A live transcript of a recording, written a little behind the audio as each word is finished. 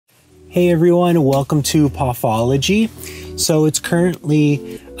Hey everyone, welcome to Pathology. So it's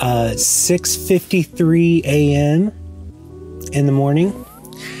currently 6:53 a.m. in the morning,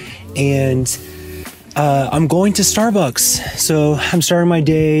 and I'm going to Starbucks. So I'm starting my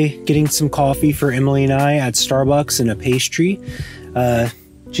day getting some coffee for Emily and I at Starbucks and a pastry.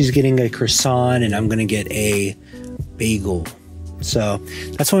 She's getting a croissant and I'm gonna get a bagel. So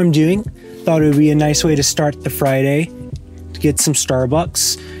that's what I'm doing. Thought it would be a nice way to start the Friday, to get some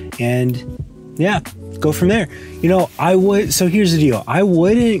Starbucks and yeah, go from there. You know, so here's the deal. I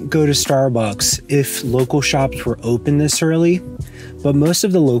wouldn't go to Starbucks if local shops were open this early, but most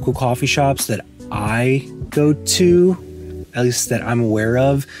of the local coffee shops that I go to, at least that I'm aware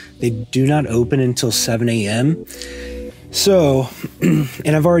of, they do not open until 7 a.m. So,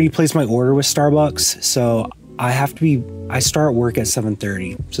 and I've already placed my order with Starbucks, so I start work at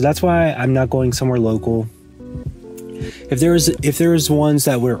 7:30. So that's why I'm not going somewhere local. If there was ones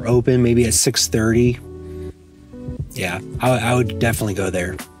that were open maybe at 6:30, yeah, I would definitely go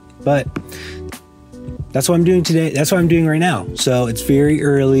there. But that's what I'm doing today. That's what I'm doing right now. So it's very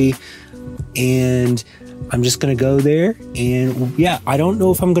early and I'm just gonna go there, and yeah, I don't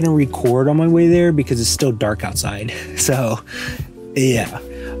know if I'm gonna record on my way there because it's still dark outside. So yeah,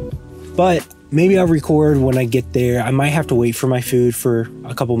 but maybe I'll record when I get there. I might have to wait for my food for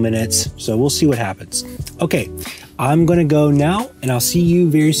a couple minutes, so we'll see what happens. Okay, I'm gonna go now and I'll see you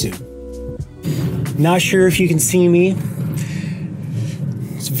very soon. Not sure if you can see me.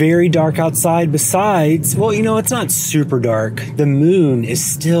 It's very dark outside. Besides, well, you know, it's not super dark. The moon is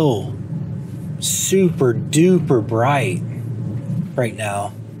still super duper bright right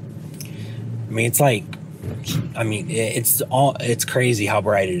now. I mean, it's crazy how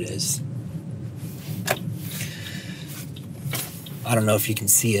bright it is. I don't know if you can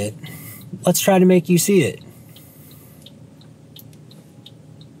see it. Let's try to make you see it.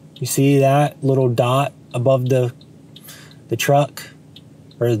 You see that little dot above the truck?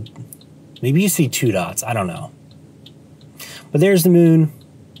 Or maybe you see two dots, I don't know. But there's the moon.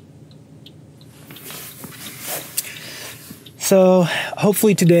 So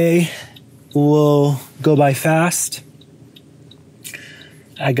hopefully today will go by fast.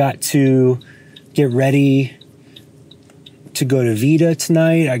 I got to get ready to go to Vida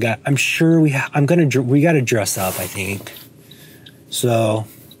tonight. I'm sure we got to dress up, I think. So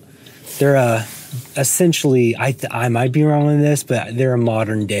they're essentially, I might be wrong on this, but they're a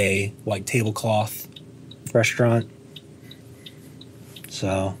modern day white tablecloth restaurant.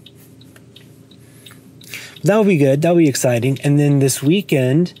 So that'll be good. That'll be exciting. And then this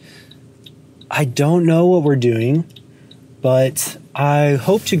weekend, I don't know what we're doing, but I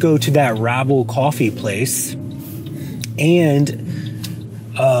hope to go to that Rabble coffee place. And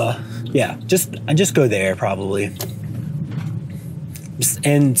yeah, just go there probably.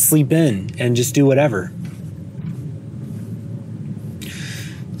 And sleep in and just do whatever.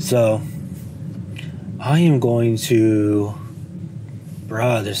 So I am going to,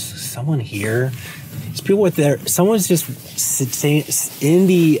 bruh, there's someone here. There's people with someone's just sitting in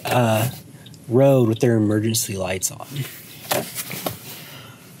the road with their emergency lights on.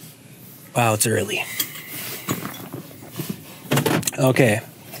 Wow, it's early. Okay.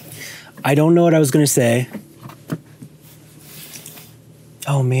 I don't know what I was going to say.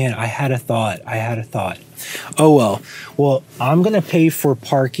 Oh man, I had a thought. Oh well. Well, I'm going to pay for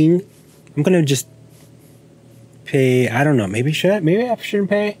parking. I'm going to just pay. I don't know. Maybe I shouldn't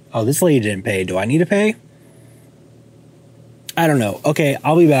pay. Oh, this lady didn't pay. Do I need to pay? I don't know. Okay,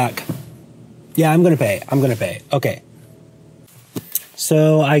 I'll be back. Yeah, I'm going to pay. Okay.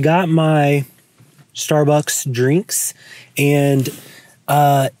 So I got my Starbucks drinks, and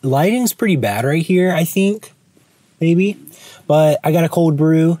lighting's pretty bad right here, I think. Maybe. But I got a cold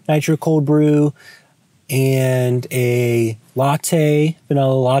brew, nitro cold brew, and a latte,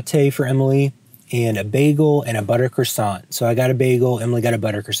 vanilla latte for Emily, and a bagel and a butter croissant. So I got a bagel, Emily got a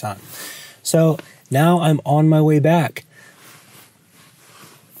butter croissant. So now I'm on my way back.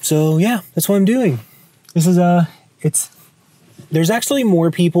 So yeah, that's what I'm doing. This is there's actually more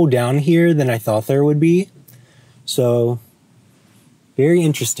people down here than I thought there would be. So very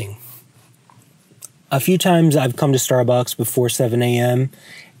interesting. A few times I've come to Starbucks before 7 a.m.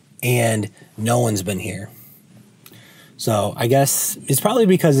 and no one's been here. So I guess it's probably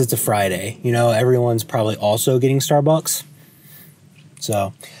because it's a Friday. You know, everyone's probably also getting Starbucks.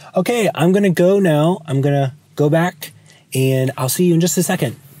 So, okay, I'm going to go now. I'm going to go back and I'll see you in just a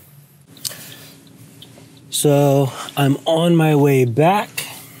second. So I'm on my way back,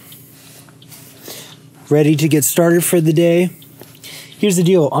 ready to get started for the day. Here's the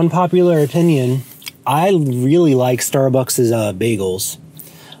deal, unpopular opinion. I really like Starbucks' bagels.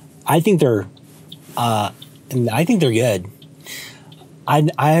 I think they're good.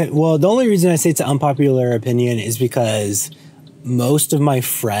 Well, the only reason I say it's an unpopular opinion is because most of my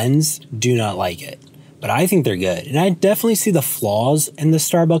friends do not like it, but I think they're good. And I definitely see the flaws in the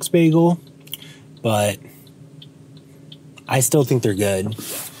Starbucks bagel, but I still think they're good.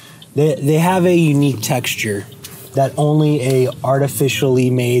 They have a unique texture that only a artificially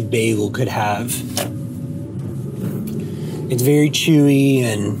made bagel could have. It's very chewy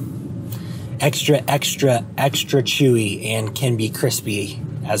and extra chewy, and can be crispy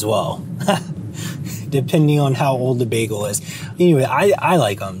as well, depending on how old the bagel is. Anyway, I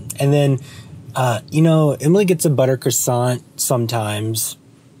like them. And then, Emily gets a butter croissant sometimes.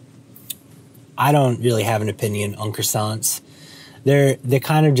 I don't really have an opinion on croissants. They're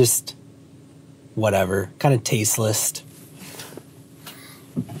kind of just whatever, kind of tasteless.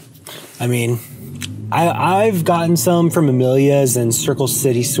 I mean, I've gotten some from Amelia's and Circle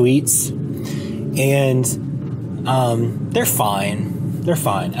City Sweets, and they're fine. They're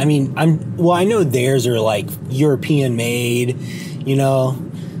fine. I mean, I know theirs are like European made,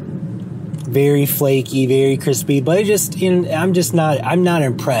 very flaky, very crispy, but I'm not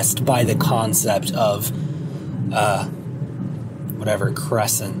impressed by the concept of whatever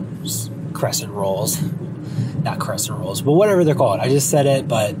crescent rolls. Not crescent rolls, but whatever they're called. I just said it,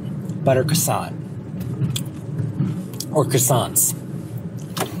 but butter croissant or croissants.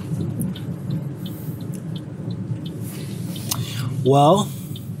 Well,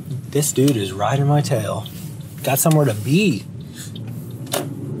 this dude is riding my tail. Got somewhere to be.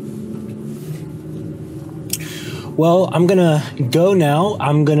 Well, I'm gonna go now.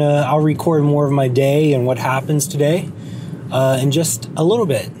 I'll record more of my day and what happens today in just a little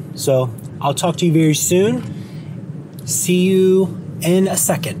bit. So I'll talk to you very soon. See you in a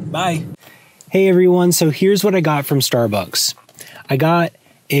second. Bye. Hey everyone, so here's what I got from Starbucks. I got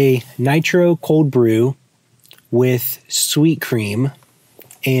a nitro cold brew with sweet cream,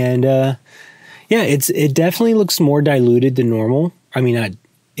 and it definitely looks more diluted than normal. I mean,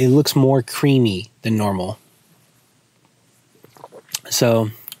 it looks more creamy than normal.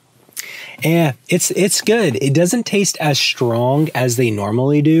 So yeah, it's good. It doesn't taste as strong as they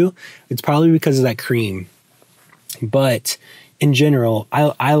normally do. It's probably because of that cream. But in general,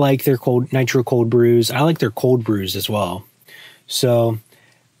 I like their nitro cold brews. I like their cold brews as well. So,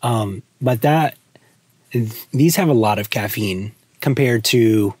 but these have a lot of caffeine compared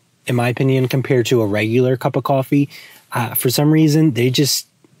to, in my opinion, compared to a regular cup of coffee. For some reason, they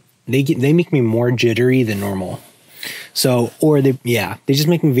make me more jittery than normal. So, they just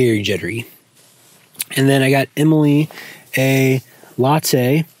make me very jittery. And then I got Emily a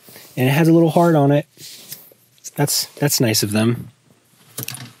latte, and it has a little heart on it. That's nice of them.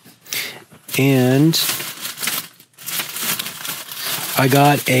 And I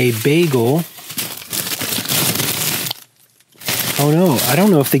got a bagel. Oh no, I don't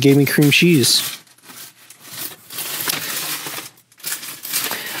know if they gave me cream cheese.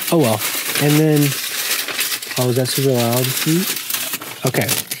 Oh well. And then, is that super loud? Okay.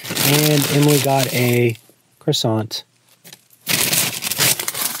 And Emily got a croissant.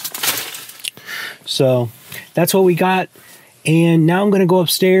 So that's what we got. And now I'm going to go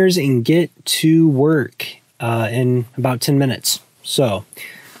upstairs and get to work in about 10 minutes. So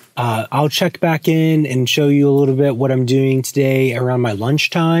I'll check back in and show you a little bit what I'm doing today around my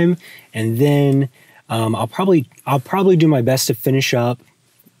lunchtime. And then I'll probably do my best to finish up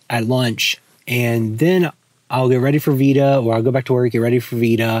at lunch. And then I'll get ready for Vida, or I'll go back to work, get ready for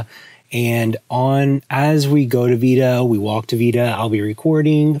Vida. And as we go to Vida, we walk to Vida, I'll be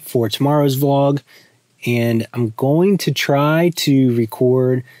recording for tomorrow's vlog. And I'm going to try to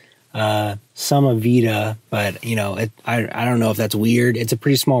record some of Vida, but I don't know if that's weird. It's a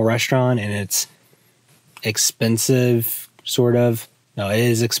pretty small restaurant and it's expensive, sort of. No, it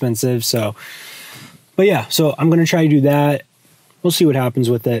is expensive. So, but yeah, so I'm going to try to do that. We'll see what happens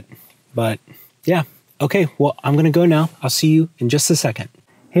with it. But yeah, okay, well, I'm going to go now. I'll see you in just a second.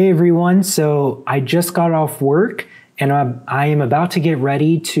 Hey everyone, so I just got off work and I am about to get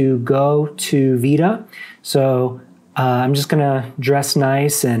ready to go to Vida. So I'm just gonna dress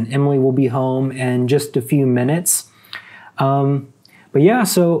nice and Emily will be home in just a few minutes. But yeah,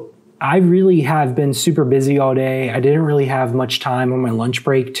 so I really have been super busy all day. I didn't really have much time on my lunch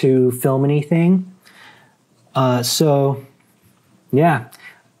break to film anything. So yeah,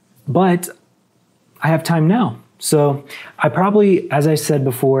 but I have time now. So I probably, as I said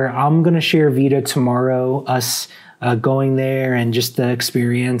before, I'm going to share Vida tomorrow, us going there and just the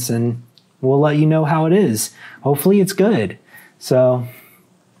experience, and we'll let you know how it is. Hopefully it's good. So,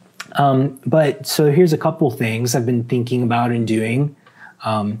 so here's a couple things I've been thinking about and doing.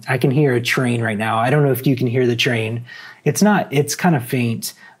 I can hear a train right now. I don't know if you can hear the train. It's kind of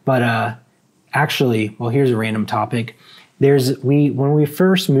faint, but actually, well, here's a random topic. When we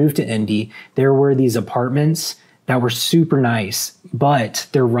first moved to Indy, there were these apartments that were super nice, but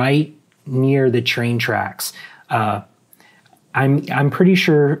they're right near the train tracks. I'm pretty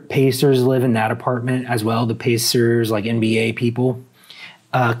sure Pacers live in that apartment as well. The Pacers, like NBA people,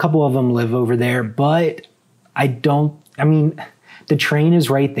 a couple of them live over there, but the train is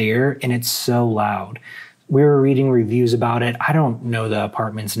right there and it's so loud. We were reading reviews about it. I don't know the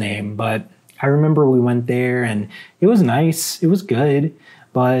apartment's name, but I remember we went there and it was nice. It was good,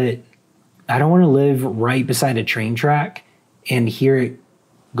 but I don't want to live right beside a train track and hear it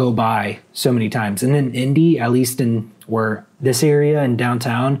go by so many times. And in Indy, at least in where this area in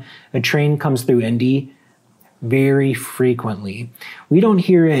downtown, a train comes through Indy very frequently. We don't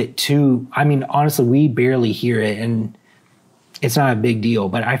hear it honestly, we barely hear it and it's not a big deal,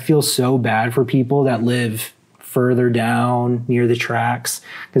 but I feel so bad for people that live further down near the tracks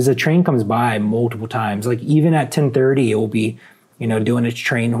because the train comes by multiple times. Like even at 10:30, it will be, doing its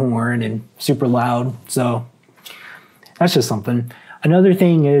train horn and super loud. So that's just something. Another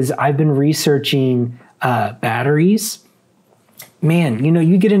thing is I've been researching batteries. Man,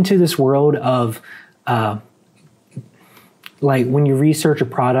 you get into this world of like when you research a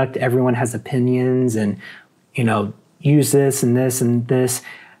product, everyone has opinions and, use this and this and this.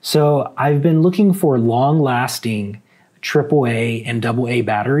 So I've been looking for long-lasting AAA and AA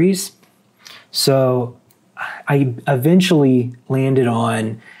batteries. So I eventually landed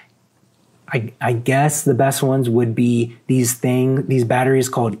on, I guess the best ones would be these batteries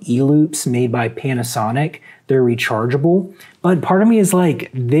called E-Loops made by Panasonic. They're rechargeable, but part of me is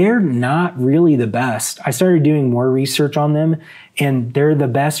like, they're not really the best. I started doing more research on them and they're the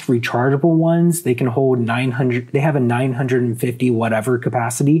best rechargeable ones. They can hold 900, they have a 950 whatever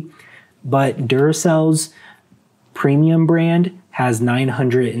capacity, but Duracell's premium brand has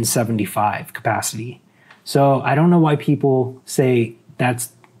 975 capacity. So I don't know why people say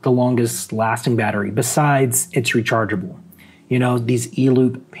that's the longest lasting battery besides it's rechargeable. These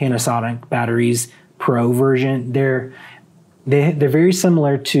E-Loop Panasonic batteries, Pro version, they're very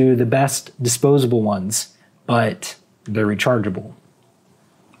similar to the best disposable ones, but they're rechargeable.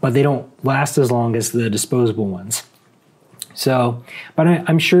 But they don't last as long as the disposable ones. So, but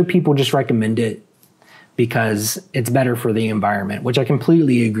I'm sure people just recommend it because it's better for the environment, which I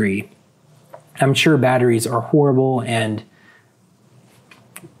completely agree. I'm sure batteries are horrible and,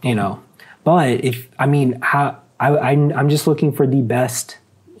 but I'm just looking for the best,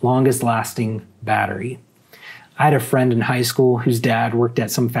 longest lasting battery. I had a friend in high school whose dad worked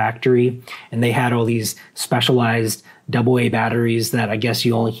at some factory and they had all these specialized AA batteries that I guess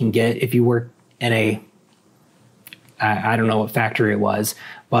you only can get if you work in I don't know what factory it was,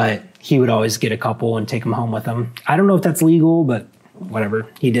 but he would always get a couple and take them home with him. I don't know if that's legal, but whatever,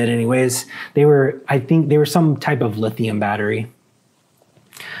 he did anyways. I think they were some type of lithium battery.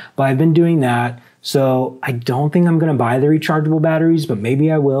 But I've been doing that. So I don't think I'm going to buy the rechargeable batteries, but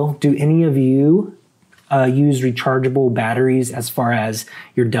maybe I will. Do any of you use rechargeable batteries as far as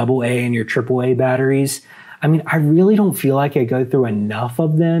your AA and your AAA batteries? I really don't feel like I go through enough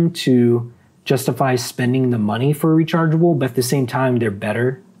of them to justify spending the money for rechargeable, but at the same time, they're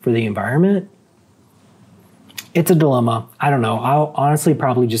better for the environment. It's a dilemma. I don't know. I'll honestly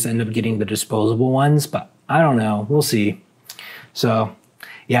probably just end up getting the disposable ones, but I don't know. We'll see. So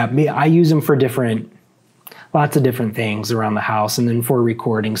yeah, I use them for lots of different things around the house. And then for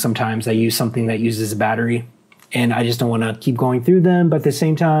recording, sometimes I use something that uses a battery and I just don't want to keep going through them. But at the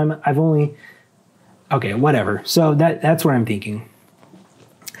same time, okay, whatever. So that's what I'm thinking.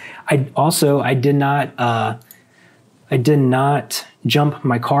 I did not jump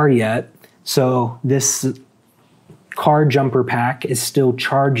my car yet. So this car jumper pack is still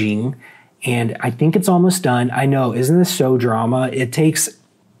charging and I think it's almost done. I know, isn't this so drama? It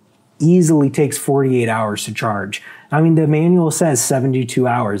easily takes 48 hours to charge. The manual says 72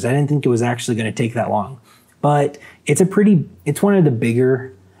 hours. I didn't think it was actually going to take that long, but it's one of the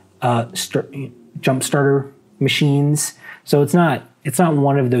bigger jump starter machines. So it's not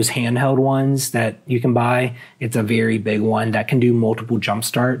one of those handheld ones that you can buy. It's a very big one that can do multiple jump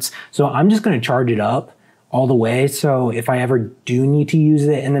starts. So I'm just going to charge it up all the way. So if I ever do need to use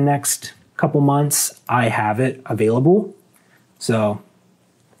it in the next couple months, I have it available. So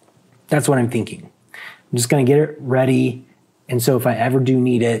that's what I'm thinking. I'm just going to get it ready. And so if I ever do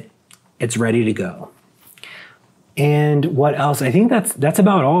need it, it's ready to go. And what else? I think that's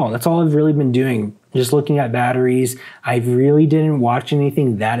about all. That's all I've really been doing. Just looking at batteries. I really didn't watch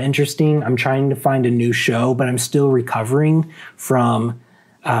anything that interesting. I'm trying to find a new show, but I'm still recovering from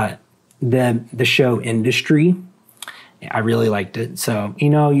the show Industry. I really liked it. So,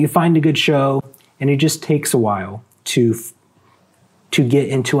 you find a good show and it just takes a while to get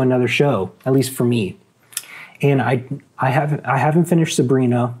into another show, at least for me. And I haven't finished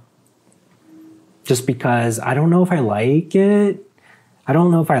Sabrina just because I don't know if I like it. I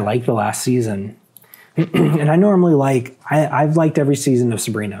don't know if I like the last season. And I normally I've liked every season of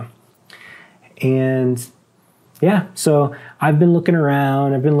Sabrina. And yeah, so I've been looking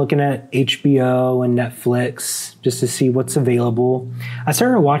around. I've been looking at HBO and Netflix just to see what's available. I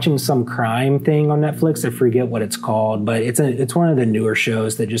started watching some crime thing on Netflix. I forget what it's called, but it's one of the newer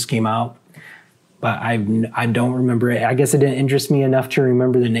shows that just came out. But I don't remember it. I guess it didn't interest me enough to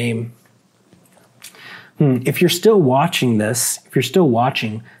remember the name. If you're still watching this,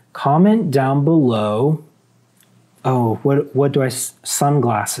 comment down below. Oh, what do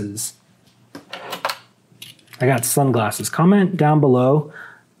sunglasses. I got sunglasses. Comment down below,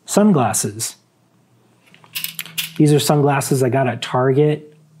 sunglasses. These are sunglasses I got at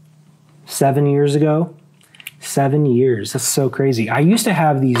Target 7 years ago. 7 years, that's so crazy. I used to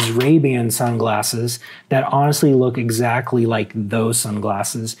have these Ray-Ban sunglasses that honestly look exactly like those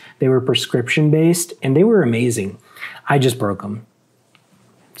sunglasses. They were prescription based and they were amazing. I just broke them.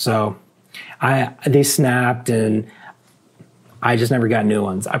 So they snapped and I just never got new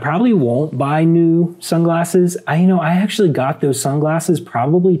ones. I probably won't buy new sunglasses. I actually got those sunglasses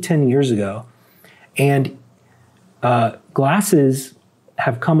probably 10 years ago. And glasses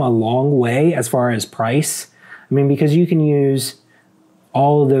have come a long way as far as price. I mean, because you can use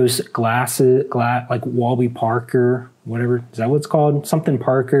all of those glasses, like Warby Parker, whatever, is that what it's called? Something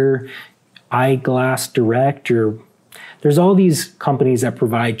Parker, Eyeglass Direct, or there's all these companies that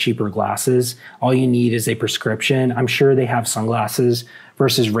provide cheaper glasses. All you need is a prescription. I'm sure they have sunglasses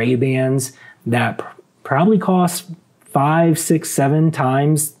versus Ray-Bans that probably cost 5, 6, 7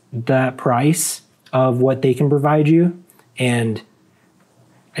 times that price of what they can provide you. And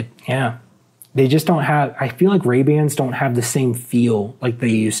yeah, they just don't have, I feel like Ray-Bans don't have the same feel like they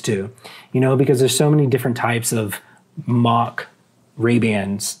used to, because there's so many different types of mock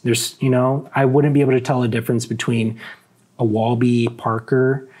Ray-Bans. There's, I wouldn't be able to tell a difference between a Warby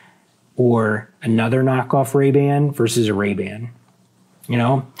Parker or another knockoff Ray-Ban versus a Ray-Ban.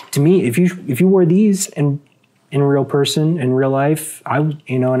 To me, if you wore these in real person, in real life,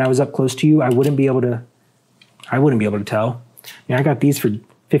 and I was up close to you, I wouldn't be able to tell. I got these for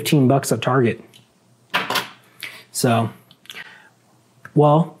 $15 at Target. So,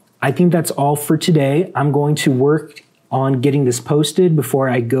 well, I think that's all for today. I'm going to work on getting this posted before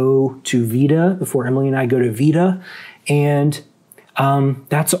I go to Vida, before Emily and I go to Vida. And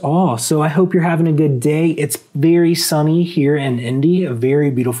that's all. So I hope you're having a good day. It's very sunny here in Indy, a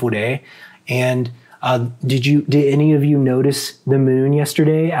very beautiful day. And did any of you notice the moon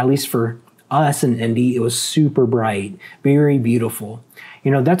yesterday? At least for us in Indy, it was super bright, very beautiful.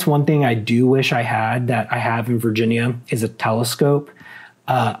 That's one thing I do wish I had that I have in Virginia is a telescope.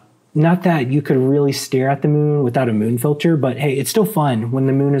 Not that you could really stare at the moon without a moon filter, but hey, it's still fun when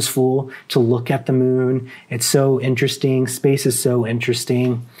the moon is full to look at the moon. It's so interesting. Space is so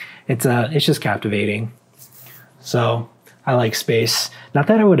interesting. It's just captivating. So I like space. Not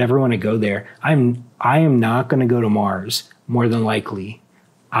that I would ever want to go there. I am not going to go to Mars, more than likely.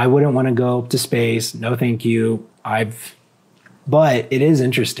 I wouldn't want to go to space. No, thank you. But it is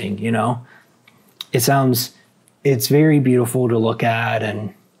interesting, it's very beautiful to look at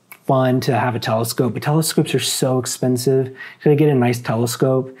and fun to have a telescope, but telescopes are so expensive. To get a nice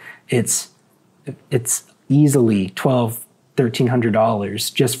telescope, it's easily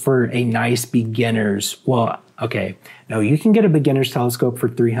 $1,200-$1,300 just for a nice beginner's. Well, okay, no, you can get a beginner's telescope for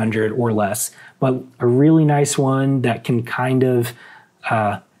 $300 or less, but a really nice one that can kind of,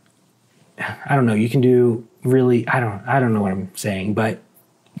 I don't know, you can do really, I don't know what I'm saying, but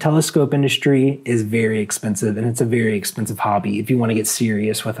telescope industry is very expensive, and it's a very expensive hobby if you want to get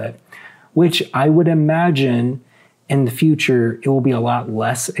serious with it, which I would imagine in the future it will be a lot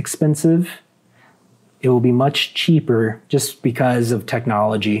less expensive. It will be much cheaper just because of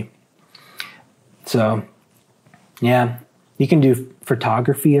technology. So yeah, you can do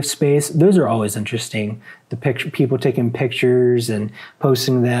photography of space. Those are always interesting. People taking pictures and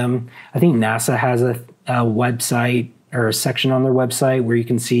posting them. I think NASA has a website or a section on their website where you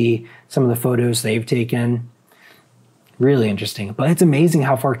can see some of the photos they've taken. Really interesting. But it's amazing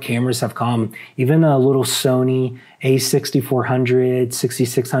how far cameras have come. Even a little Sony a6400,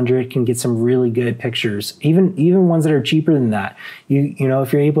 6600 can get some really good pictures. Even ones that are cheaper than that. You know,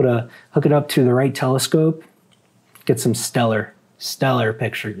 if you're able to hook it up to the right telescope, get some stellar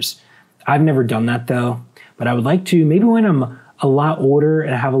pictures. I've never done that though, but I would like to. Maybe when I'm a lot older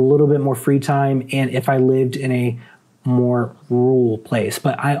and have a little bit more free time, and if I lived in a more rural place.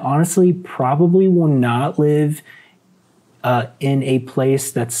 But I honestly probably will not live in a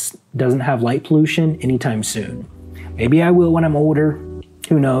place that doesn't have light pollution anytime soon. Maybe I will when I'm older.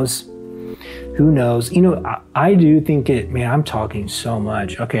 Who knows? Who knows? You know, I do think man, I'm talking so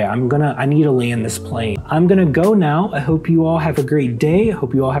much. Okay, I need to land this plane. I'm gonna go now. I hope you all have a great day. I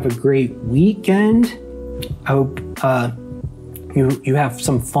hope you all have a great weekend. I hope you have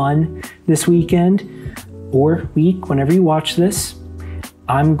some fun this weekend or week whenever you watch this.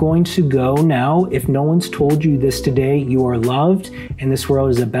 I'm going to go now. If no one's told you this today, you are loved, and this world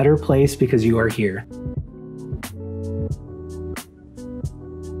is a better place because you are here.